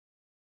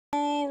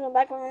welcome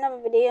back from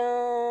another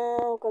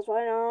video. Because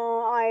right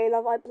now I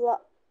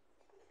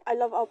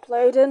love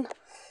uploading.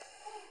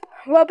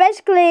 Well,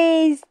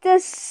 basically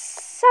this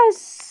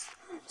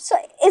so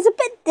it's a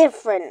bit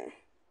different.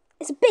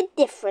 It's a bit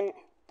different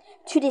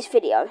to this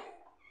video.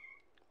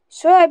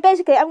 So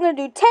basically I'm gonna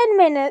do 10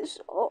 minutes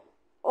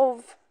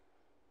of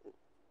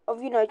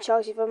you know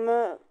Chelsea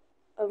from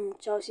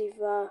Chelsea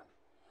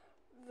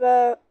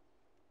the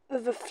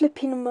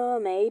flipping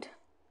mermaid.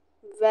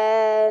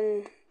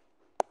 Then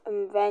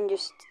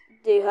just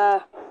do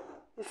her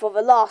for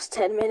the last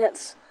 10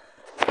 minutes.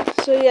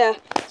 So yeah,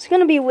 it's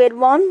gonna be a weird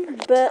one,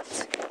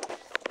 but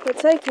we'll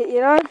take it,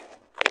 you know.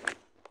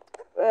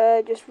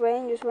 Just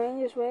rain.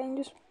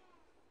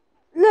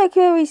 Look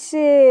who we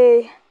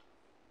see.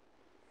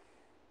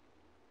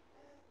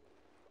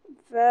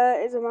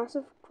 There is a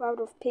massive crowd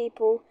of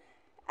people.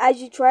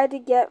 As you try to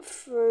get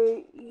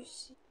through,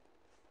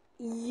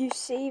 you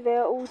see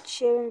they're all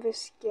cheering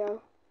this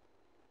girl.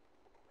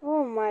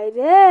 Oh my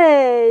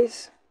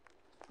days.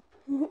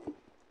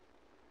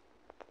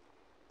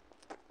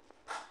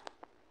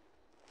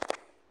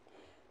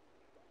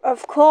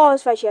 Of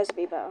course that she has to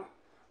be better.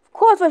 Of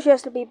course that she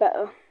has to be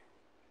better.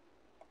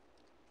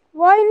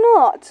 Why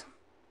not?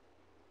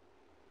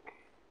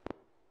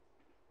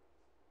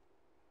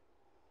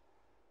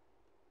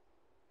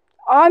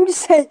 I'm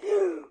just saying.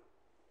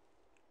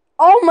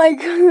 Oh my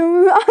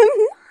god.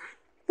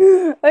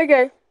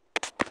 Okay.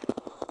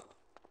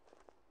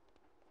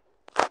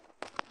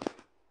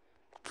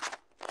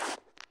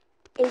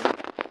 Is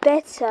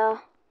better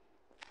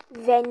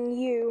than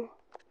you.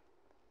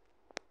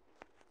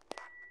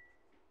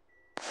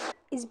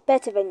 Is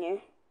better than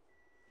you.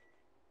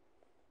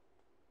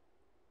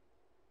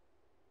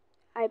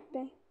 I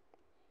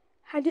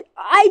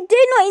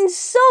did not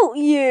insult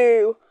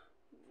you.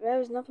 There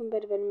is nothing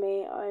better than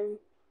me. I'm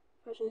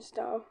fashion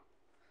style.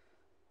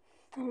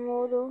 I'm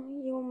model.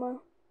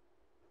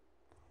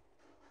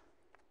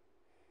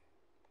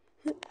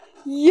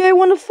 You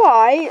wanna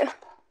fight?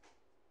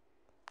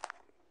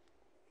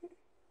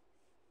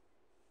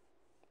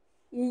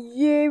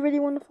 You really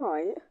wanna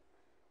fight?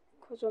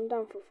 Cause I'm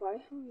down for a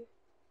fight.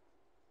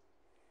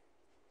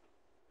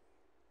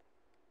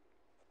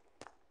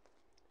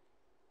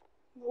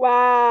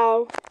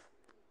 Wow.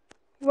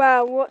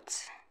 Wow,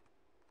 what?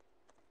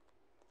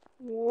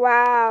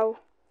 Wow.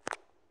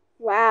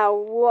 Wow,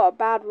 what a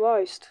bad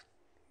roast.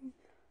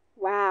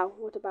 Wow,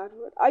 what a bad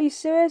roast. Are you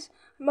serious?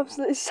 I'm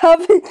absolutely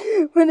savage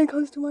when it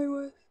comes to my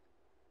roast.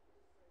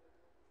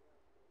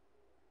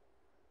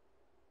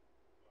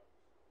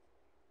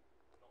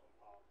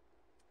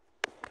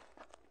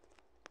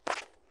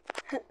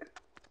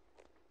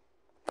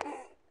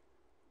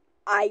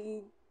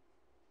 I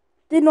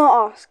did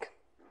not ask.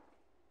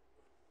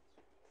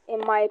 In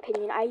my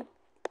opinion,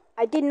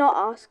 I did not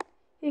ask.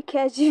 Who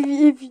cares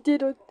if you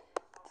did or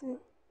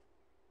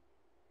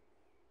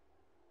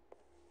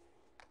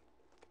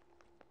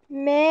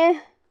meh,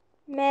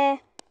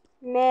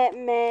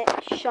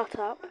 shut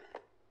up.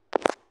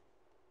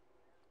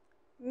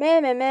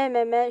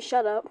 Meh,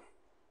 shut up.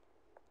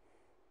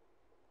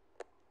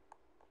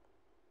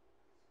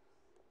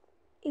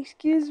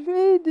 Excuse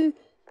me,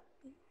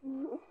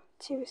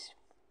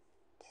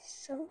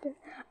 something.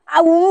 I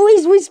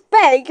always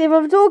respect if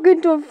I'm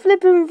talking to a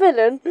flipping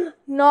villain.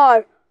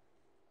 No.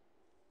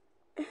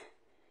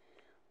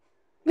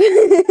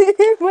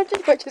 Imagine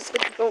if I just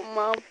said your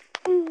mum.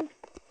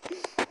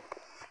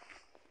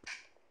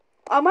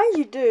 I mind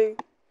you do.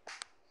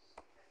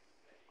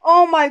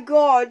 Oh my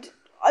god.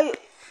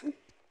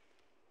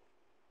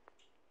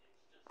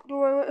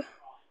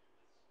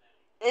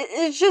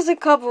 It's just a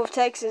couple of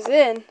texts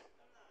in.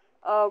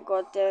 Oh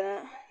god damn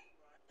it.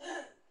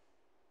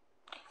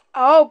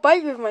 I'll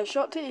bite with my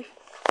short teeth.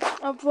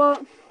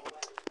 But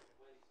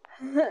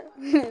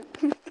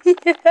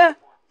yeah.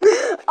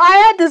 I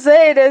had to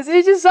say this.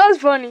 It just sounds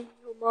funny.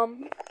 Your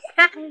mum.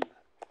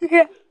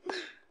 Yeah.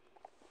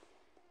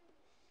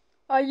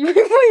 Are you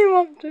before your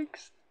mum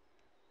texts?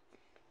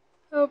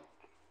 How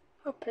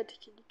petty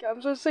can you get?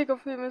 I'm so sick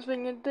of him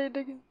being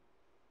dating.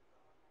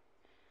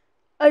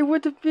 I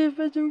would have been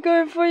if I'm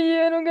going for you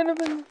and I'm gonna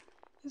be.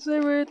 It's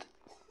so weird.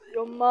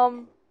 Your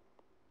mum.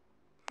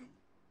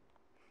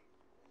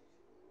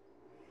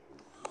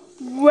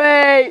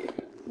 Wait.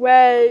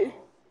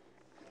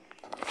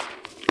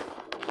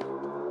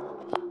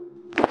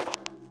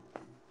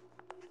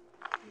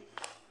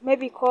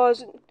 Maybe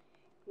cause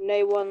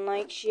no one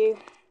likes you.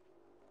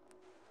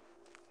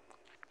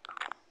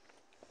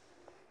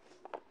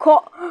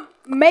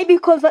 Maybe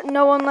cause that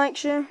no one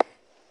likes you.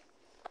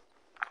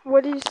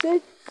 What did you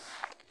say?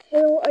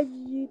 Who are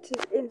you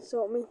to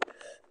insult me?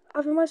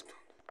 I'm the most.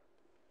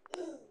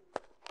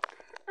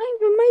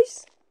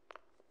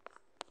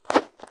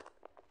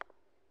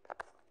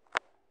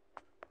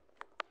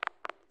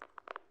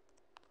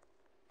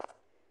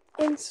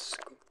 In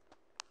school.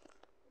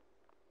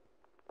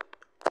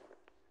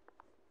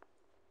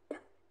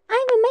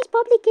 I'm the most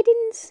popular kid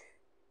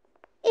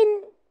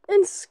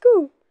in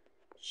school.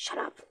 Shut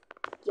up.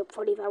 You're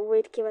probably that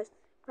weird kid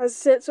that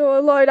sits all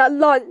alone at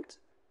lunch.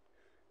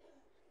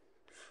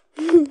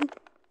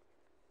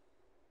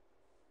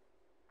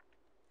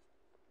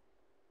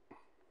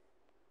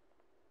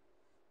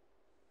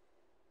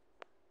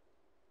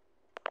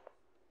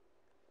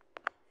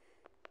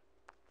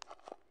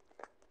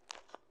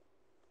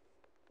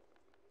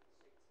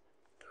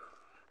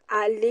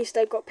 At least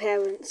I got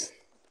parents.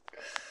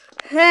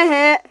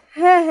 Heh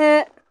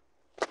heh.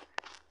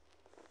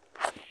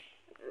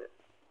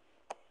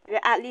 Yeah,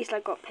 at least I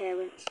got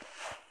parents.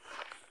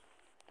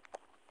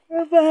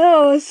 What the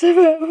hell?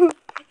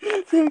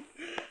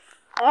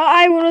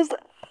 I was.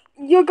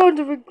 You're going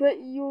to regret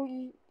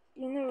you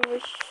never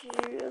wish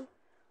you.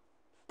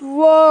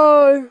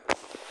 Bro.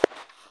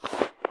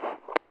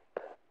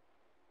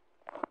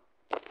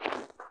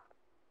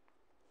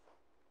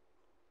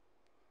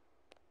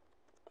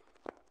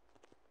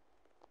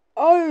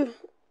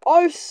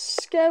 Oh,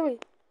 scary.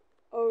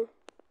 Oh.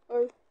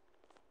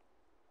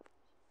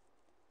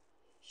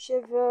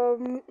 Shiver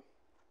me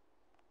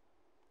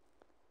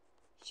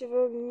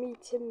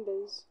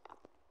timbers.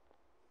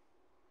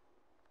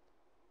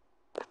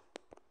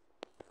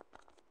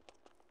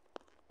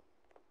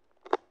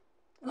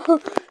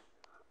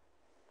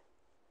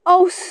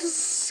 Oh,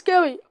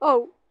 scary.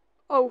 Oh.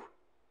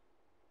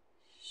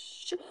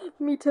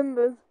 Me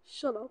timbers.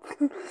 Shut up.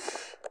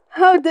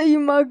 How dare you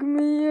mug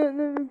me? I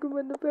never come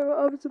in the pair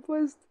I'm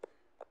supposed to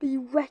be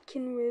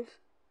reckoned with.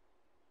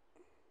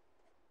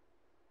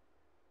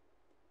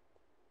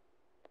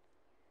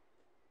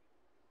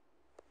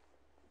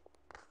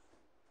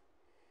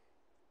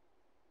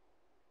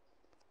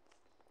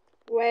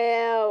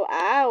 Well,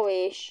 I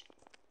wish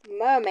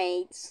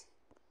mermaids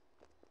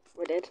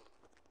were dead.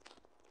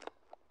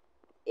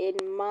 In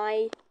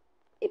my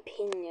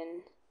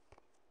opinion.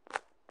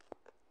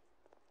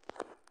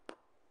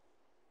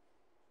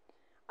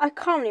 I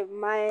can't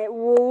even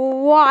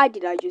why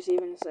did I just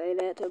even say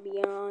that, to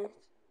be honest?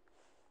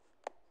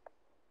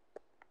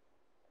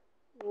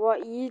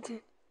 What you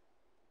did?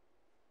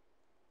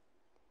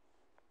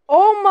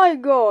 Oh my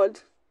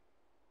god!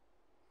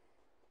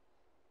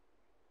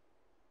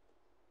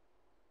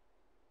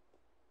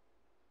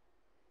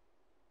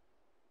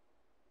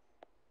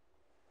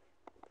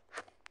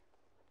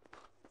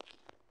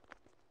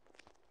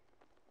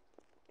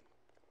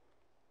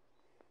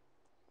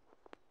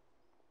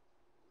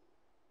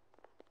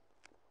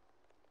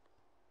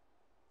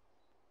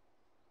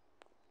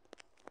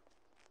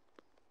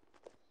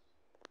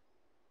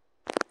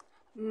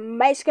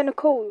 Mate's gonna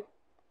call.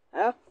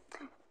 Huh?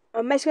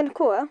 Mate's gonna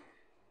call her.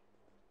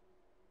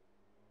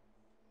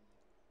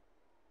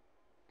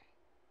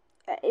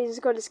 Is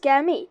it gonna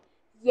scare me?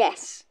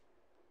 Yes.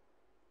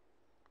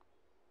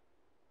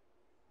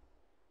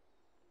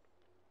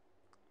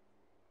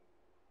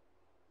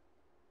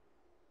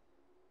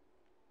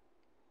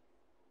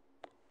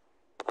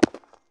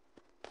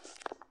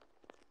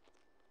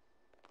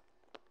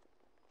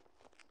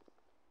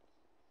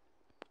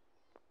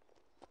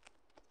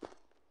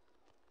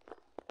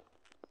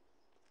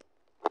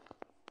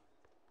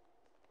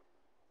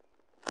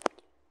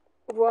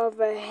 What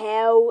the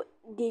hell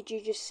did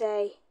you just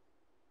say?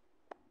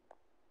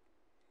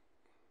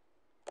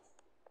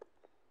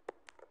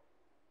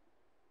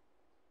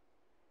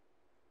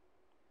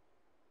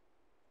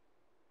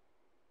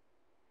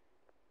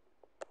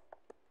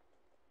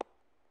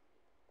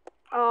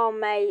 Oh,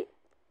 mate.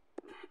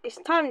 It's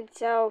time to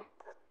tell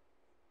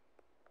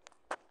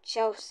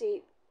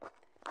Chelsea.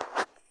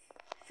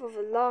 For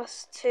the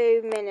last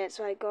 2 minutes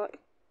I got.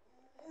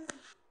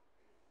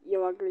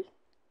 You're ugly.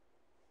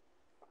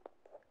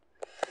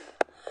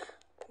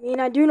 I mean,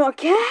 I do not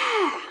care.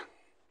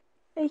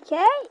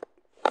 Okay?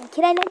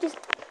 Can I not just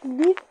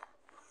live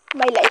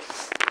my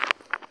life?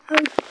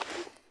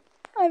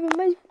 I'm a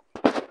my.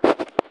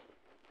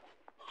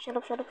 Shut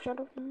up.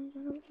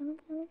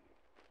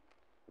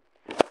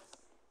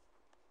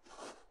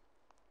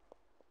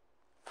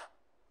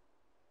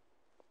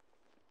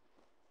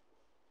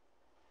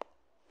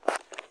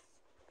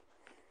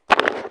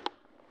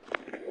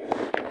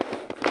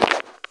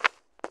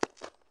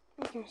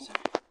 Okay, sorry.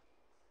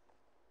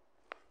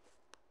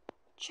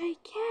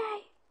 JK.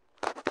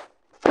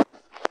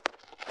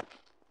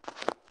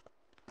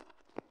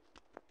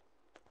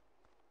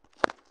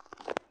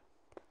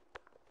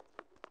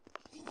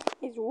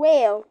 It's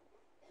real.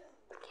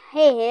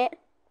 Hey.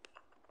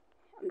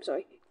 I'm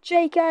sorry.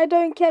 JK, I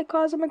don't care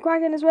cause I'm a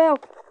Kraken as well.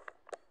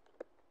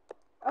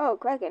 Oh,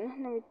 Kraken?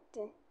 Let me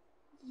think.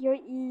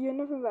 You're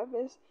nothing like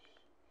this.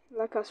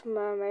 Like us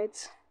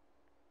mermaids.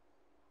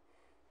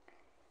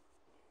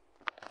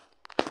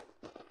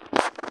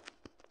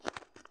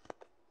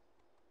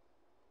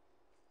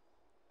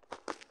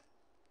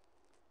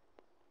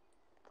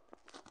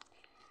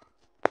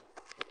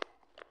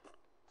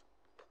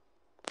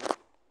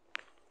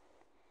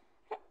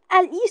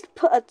 At least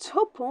put a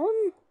top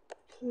on.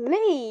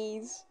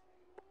 Please.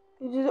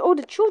 All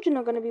the children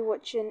are going to be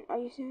watching. Are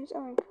you serious?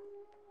 I'm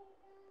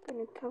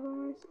going to cover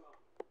myself.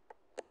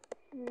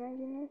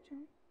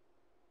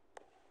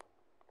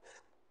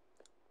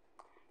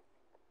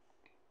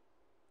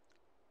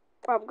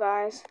 Well,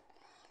 guys,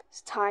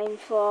 it's time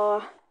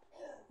for,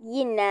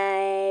 you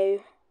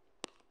know.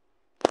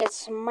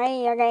 It's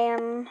me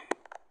again.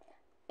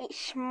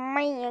 It's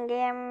me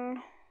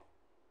again.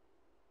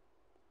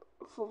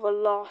 For the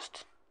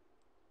last.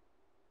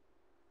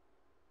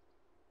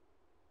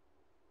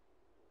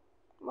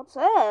 What's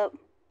up?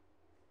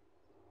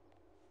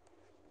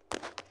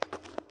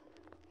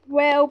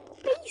 Well,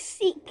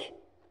 basically.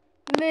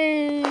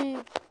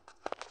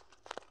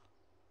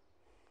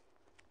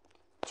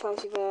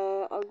 Chelsea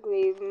the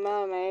ugly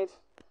mermaid.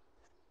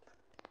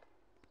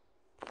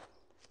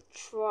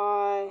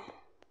 Try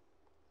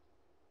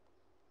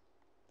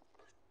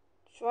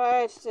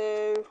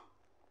to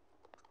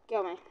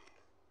kill me.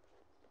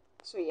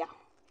 So yeah.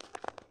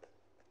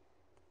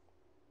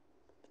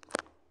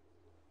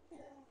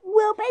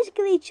 Well,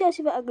 basically,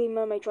 Chelsea the ugly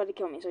mermaid tried to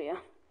kill me. So yeah.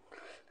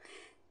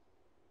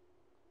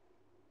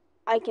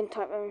 I can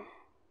type them.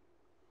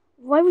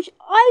 Why would you?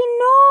 I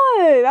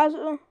know. That's.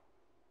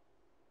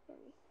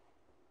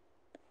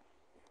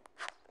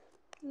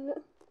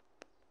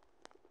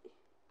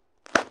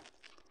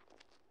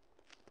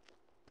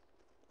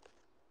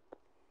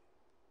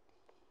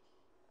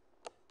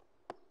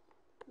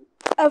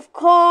 Of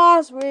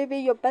course, Ruby,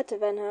 you're better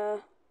than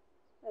her,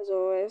 as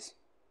always.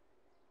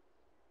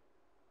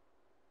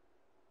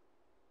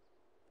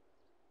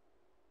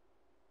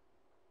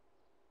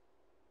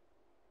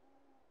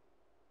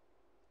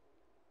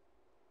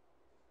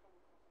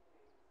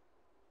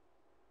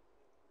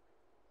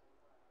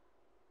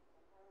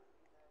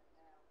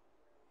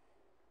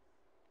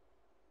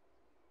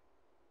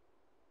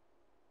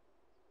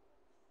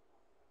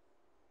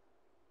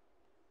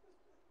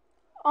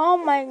 Oh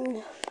my.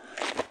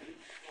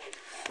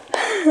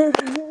 Do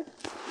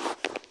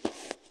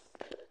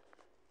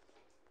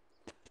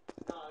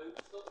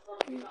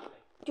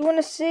you want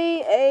to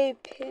see a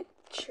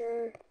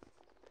picture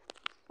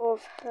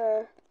of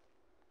her?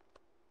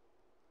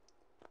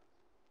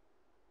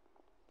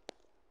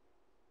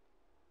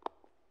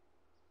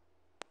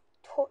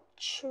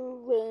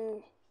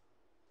 Torturing.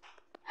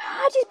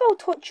 How do you spell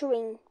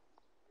torturing?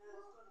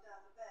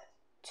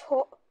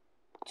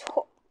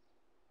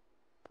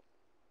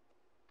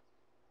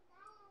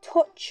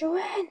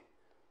 Torturing.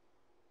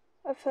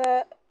 Of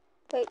her,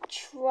 like,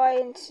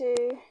 trying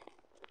to.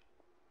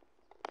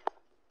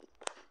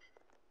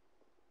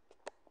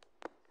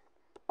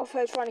 Of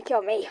her trying to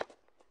kill me.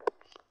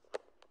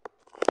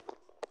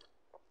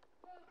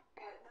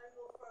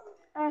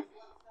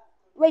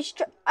 Wait,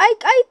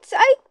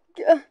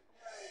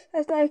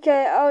 that's not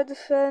okay. I'll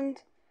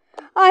defend.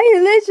 I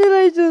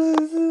literally just.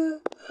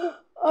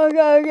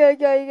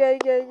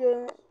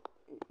 Okay.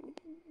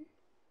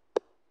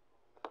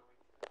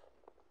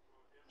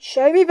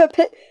 Show me the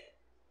pic.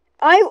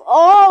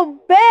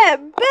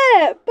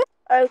 Bet.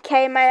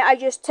 Okay, mate. I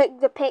just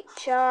took the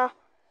picture.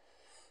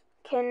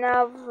 Okay,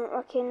 now.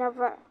 Okay,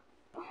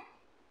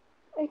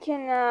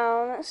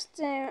 now let's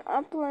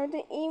upload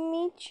the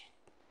image.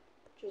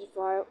 Just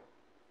file.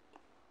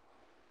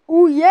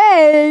 Oh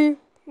yay!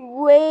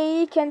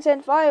 We can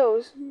send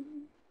files.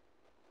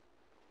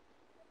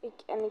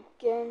 And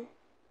again.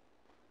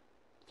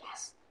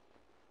 Yes.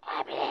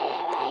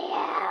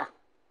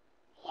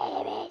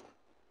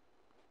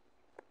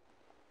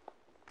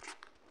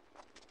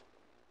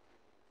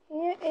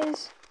 Here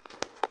is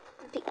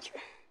the picture.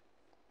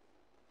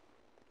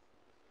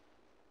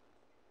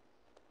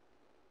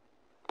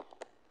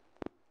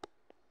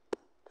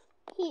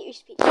 Here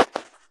is the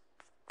picture.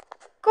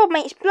 God,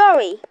 mate, it's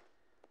blurry.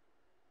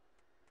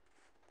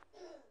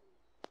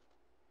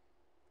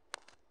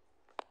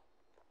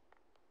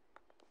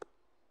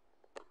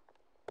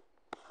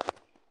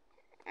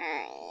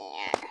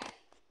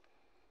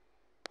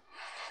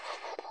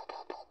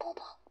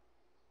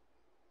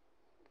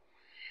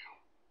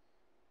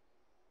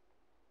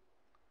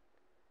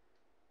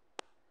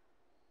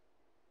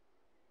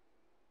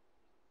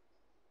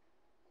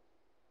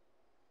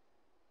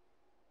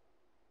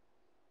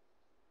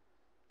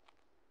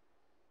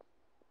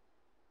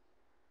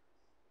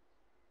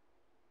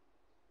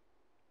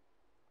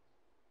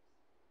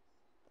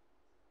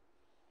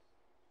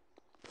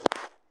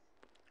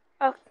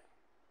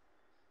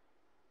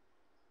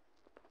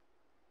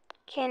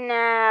 Okay,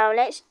 now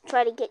let's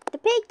try to get the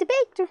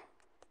picture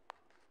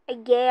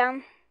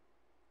again.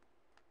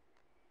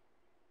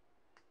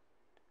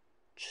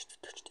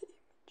 Just touch the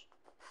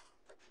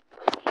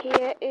image.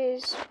 Here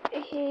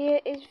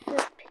is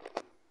the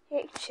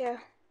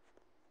picture.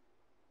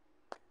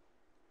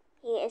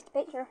 Here is the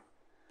picture.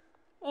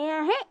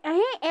 Yeah.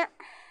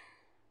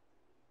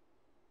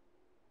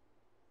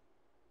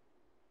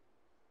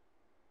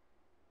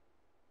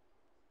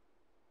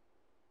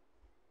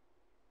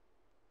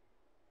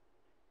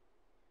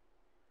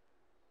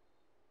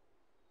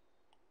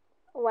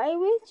 Why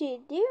would you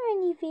do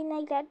anything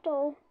like that,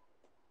 though?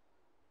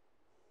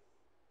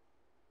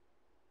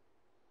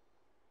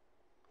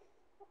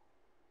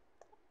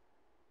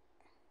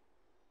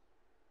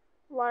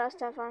 What else,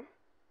 Stefan?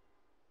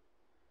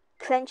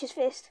 Clench his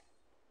fist.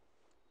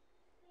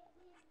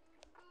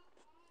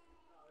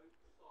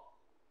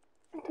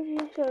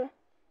 Sure.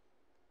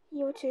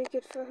 You're too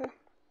good for her.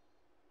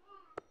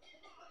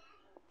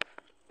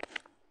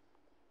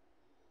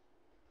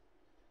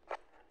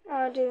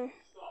 I do.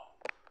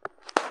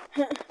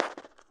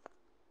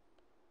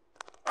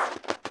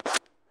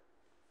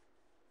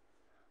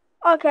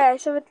 Okay,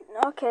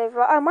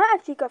 but I might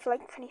actually go for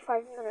like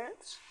 25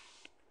 minutes.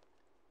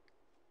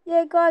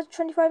 Yeah, guys,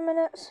 25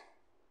 minutes.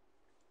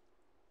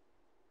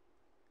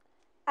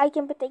 I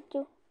can protect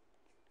you.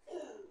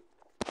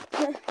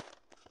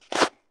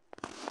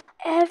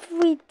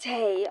 Every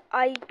day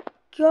I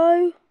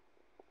go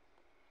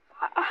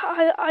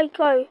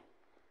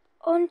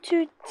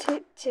onto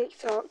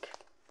TikTok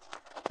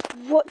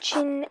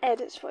watching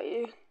edits for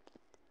you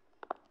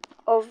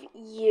of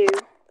you.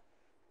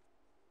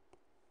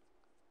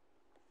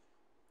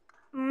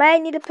 May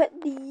need to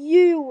put the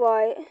U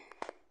right.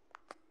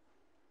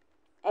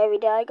 Every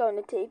day I go on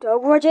the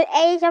TikTok watching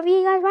edits of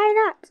you guys. Why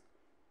not?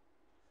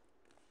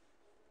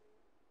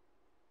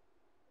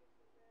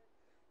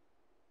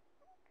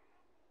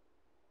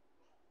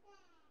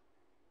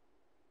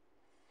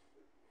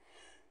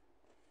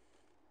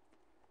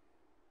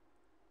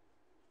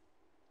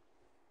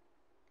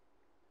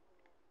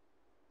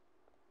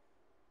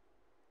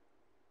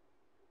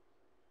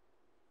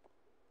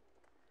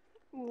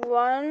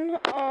 One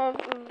of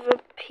the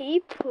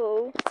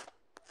people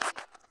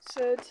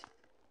said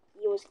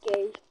he was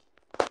gay.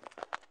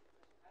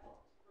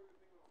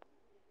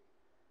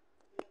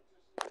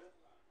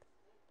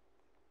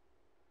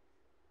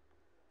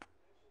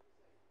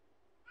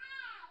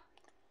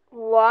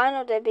 One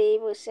of the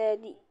people said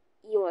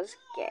he was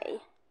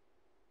gay.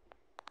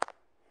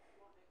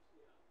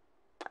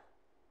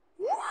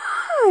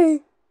 Why?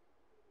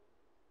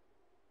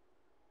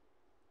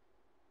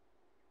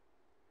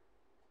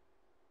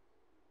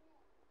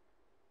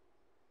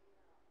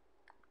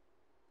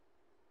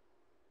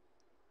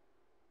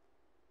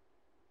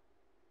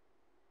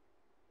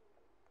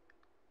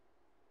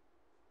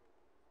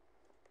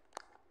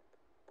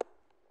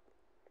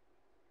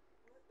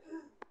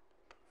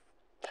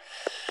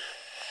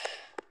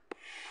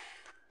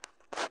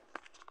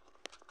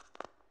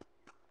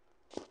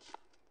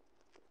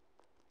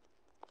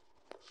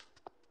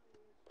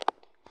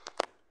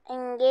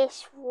 And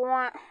guess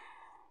what?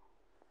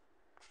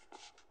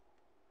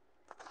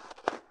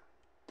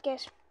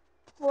 Guess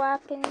what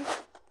happened?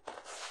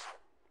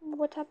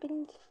 What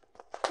happened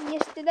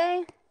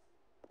yesterday?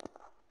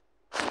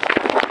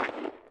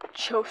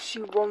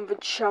 Chelsea won the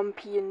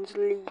Champions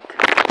League.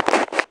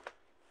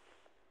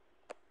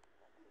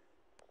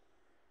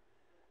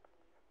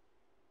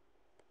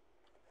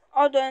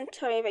 Oh, don't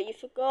tell me that you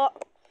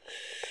forgot.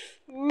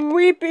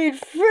 We've been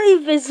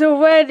through this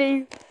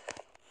already.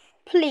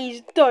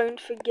 Please don't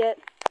forget.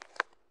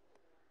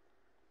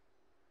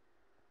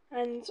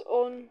 Hands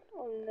on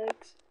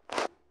legs.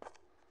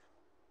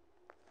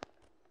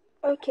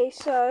 Okay,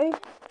 so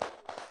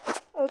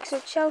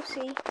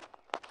Chelsea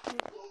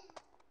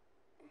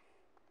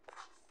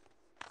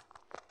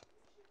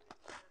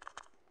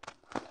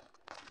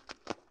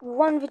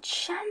won the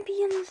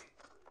Champions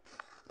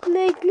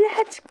League.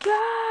 Let's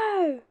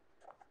go.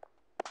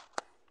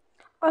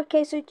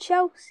 Okay, so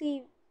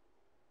Chelsea,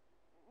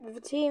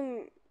 the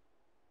team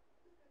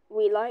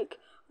we like,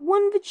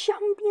 won the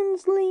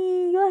Champions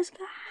League. Let's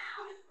go.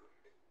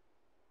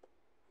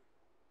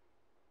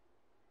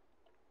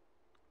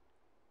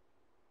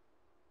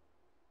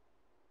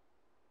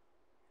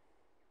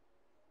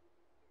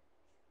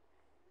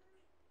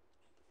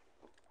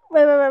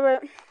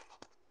 Wait.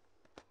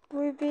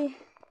 Ruby,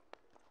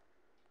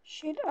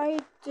 should I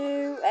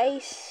do a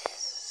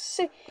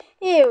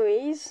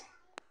series?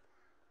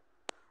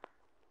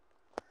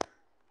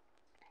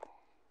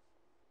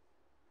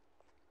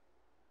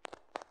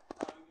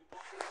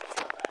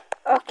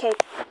 Okay.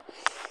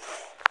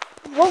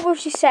 What will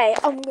she say?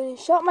 I'm going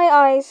to shut my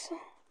eyes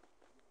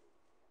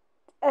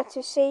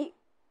to see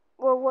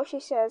what she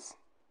says.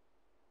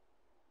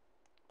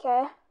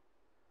 Okay.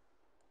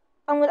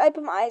 I'm going to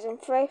open my eyes in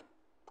 3,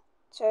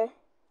 2,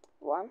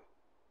 1.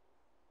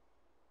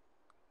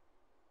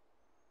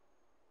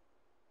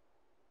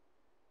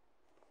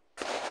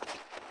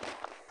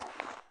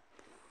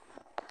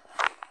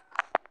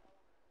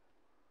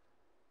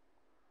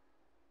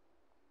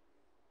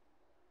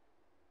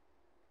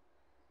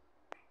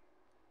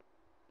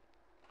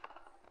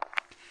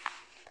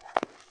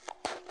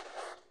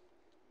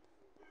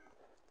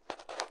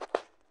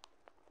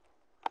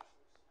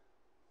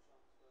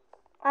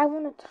 I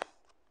want to.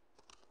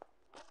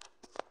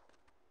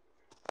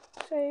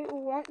 So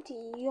want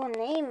your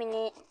name in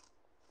it.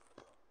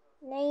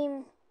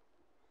 Name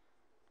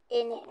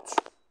in it.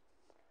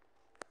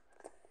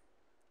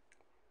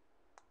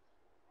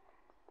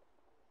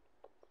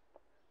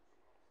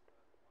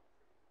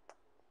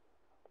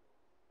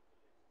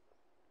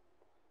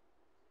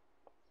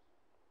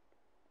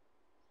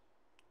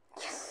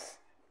 Yes.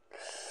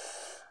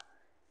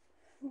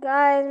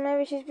 Guys,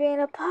 maybe she's being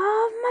a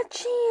part of my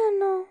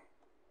channel.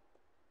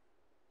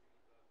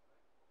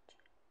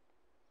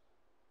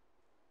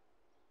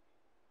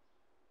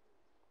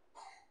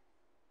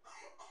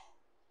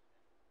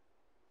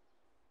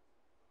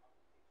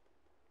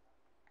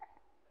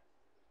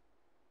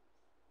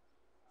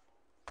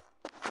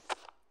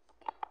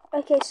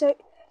 Okay, so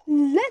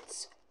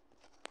let's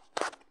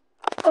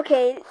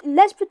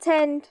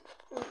pretend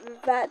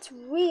that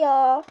we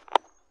are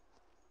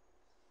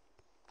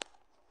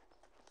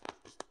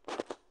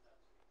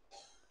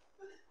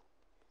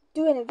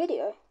doing a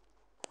video.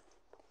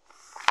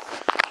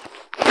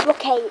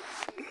 Okay,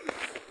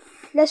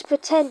 let's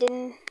pretend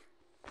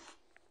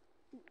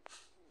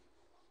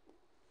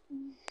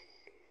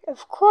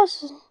of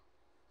course.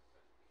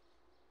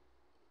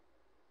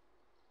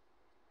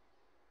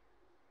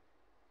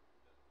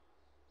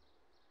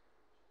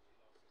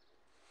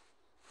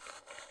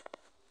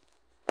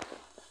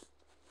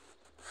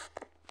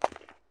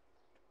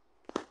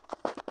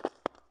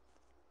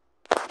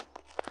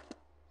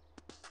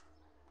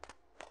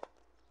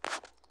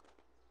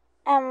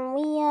 And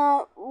we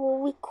are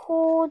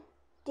recording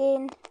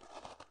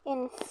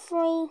in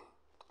 3,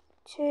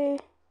 2,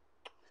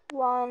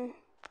 1,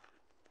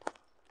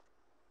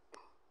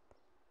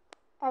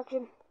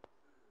 action.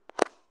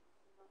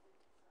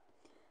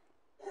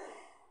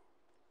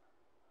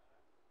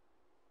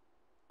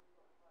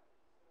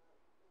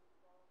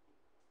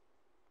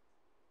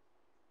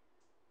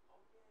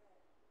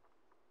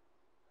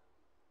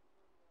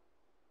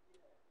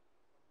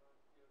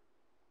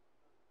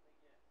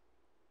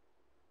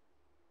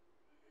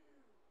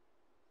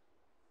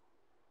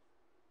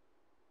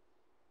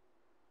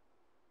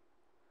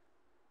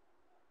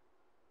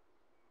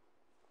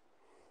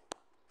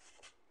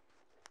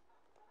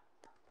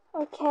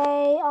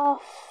 Okay, our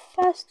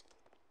first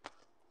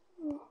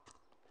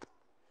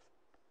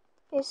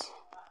is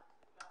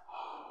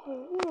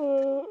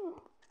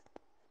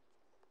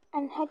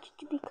and how did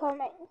you become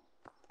it?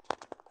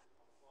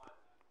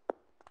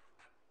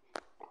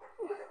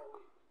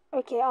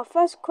 Okay, our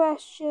first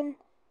question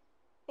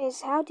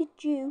is how did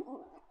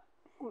you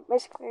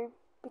basically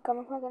become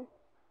a dragon?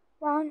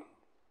 One,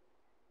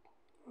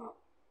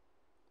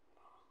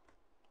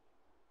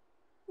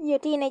 you're a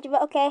teenager,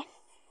 but okay.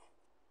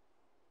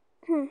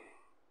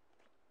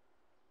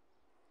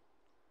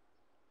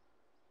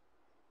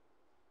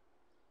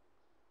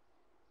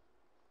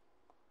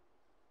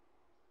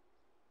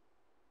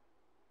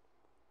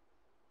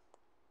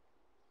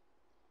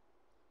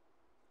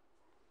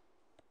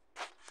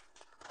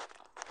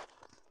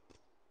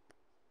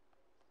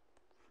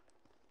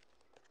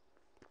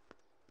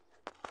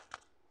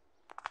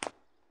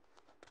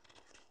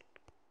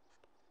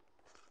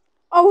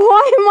 Oh,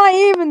 why am I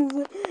even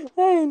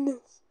saying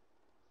this?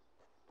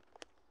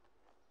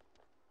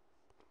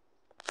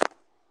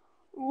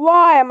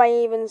 Why am I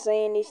even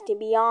saying this, to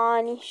be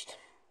honest?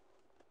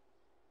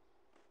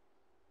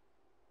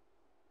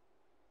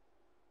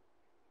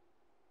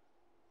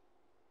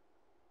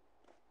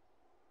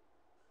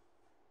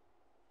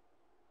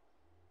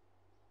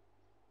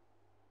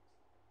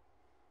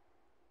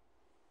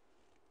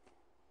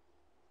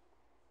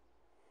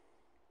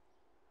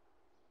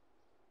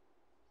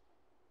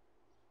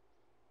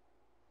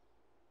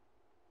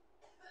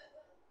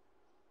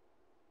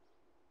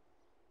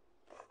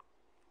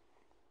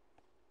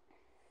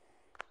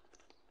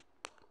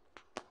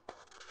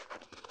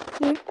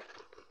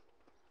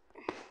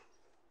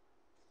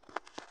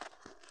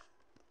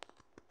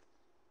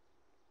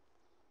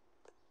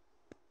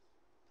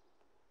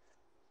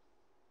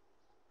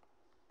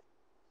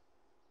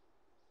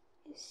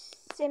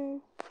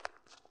 Simple.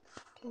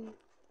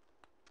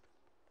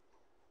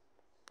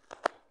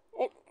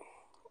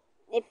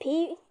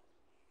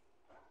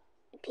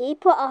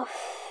 People are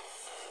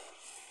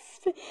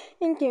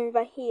thinking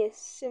that he is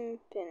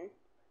simping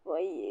for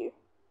you.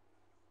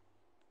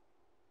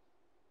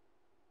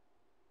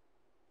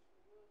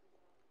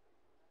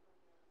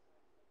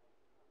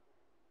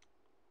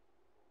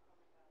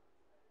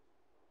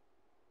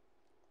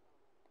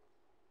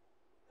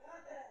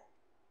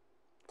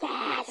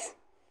 Yes.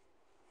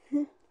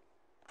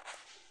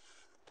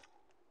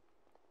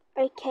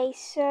 Okay,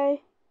 so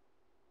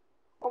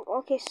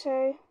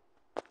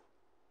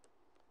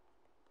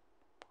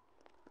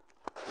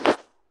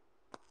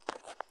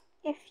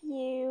if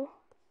you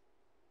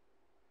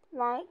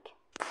like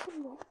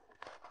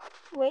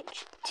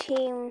which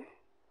team,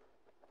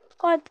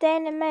 god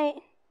damn it,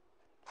 mate,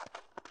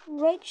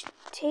 which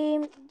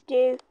team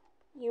do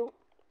you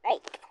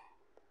like?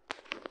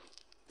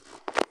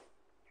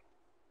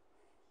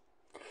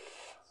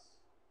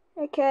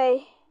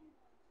 Okay,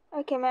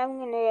 mate, I'm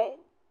gonna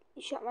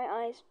shut my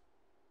eyes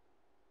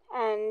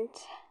and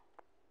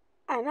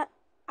I'm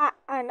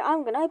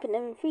gonna open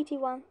them in 3, 2,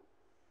 1.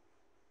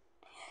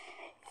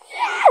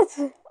 Yes!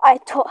 I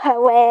taught her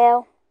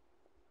well.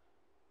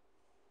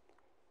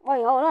 My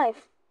whole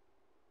life.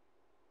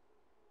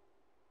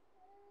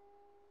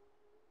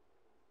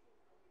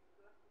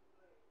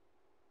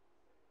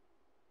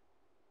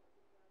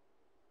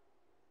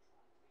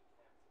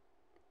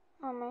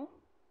 Oh, mate.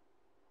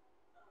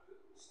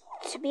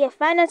 To be a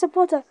fan and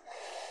supporter.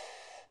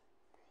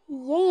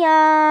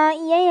 Yeah.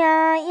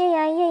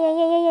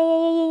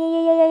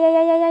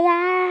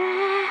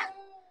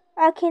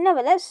 Okay,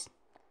 now let's.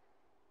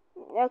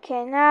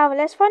 Okay, now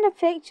let's find a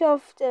picture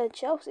of the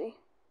Chelsea.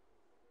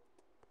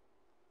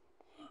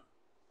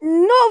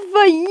 Not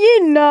for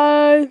you,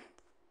 no.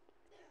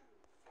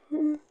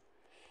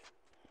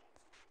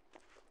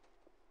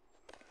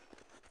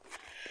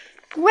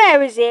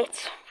 Where is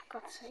it? For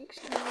God's sakes,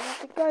 I'm gonna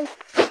have to go.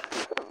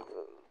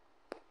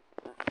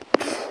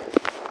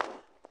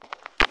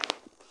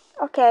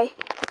 Okay.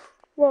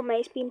 Well,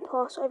 mate, it's been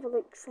past over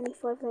like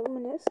 25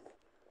 minutes.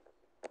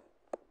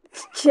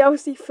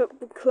 Chelsea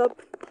Football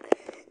Club.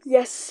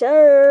 Yes,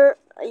 sir.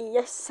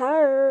 Yes,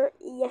 sir.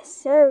 Yes,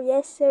 sir.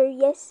 Yes, sir.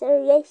 Yes,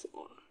 sir. Yes.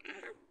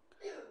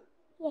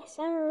 Yes,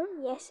 sir.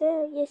 Yes,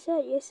 sir. Yes,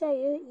 sir. Yes,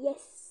 sir.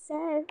 Yes,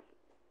 sir.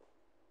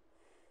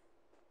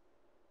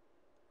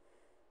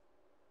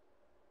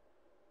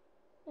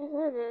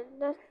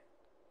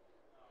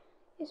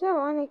 It's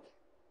ironic.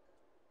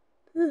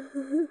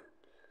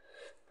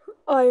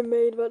 I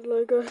made that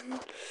logo.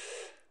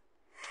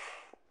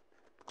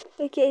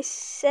 Okay,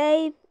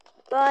 say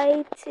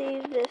bye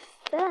to the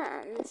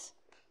fans.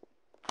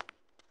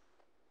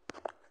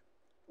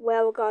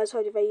 Well, guys,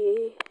 hope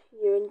you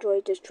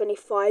enjoyed this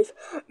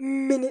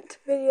 25-minute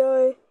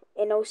video,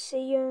 and I'll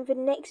see you in the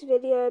next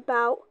video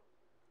about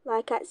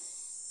like at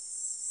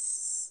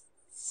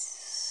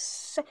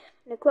 7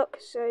 o'clock.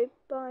 So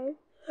bye.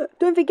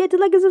 Don't forget to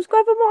like and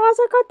subscribe for more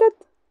awesome content.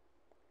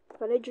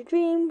 Follow your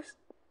dreams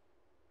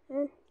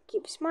and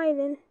keep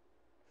smiling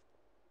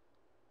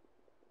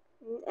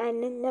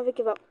and never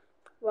give up.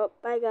 Well,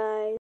 bye guys.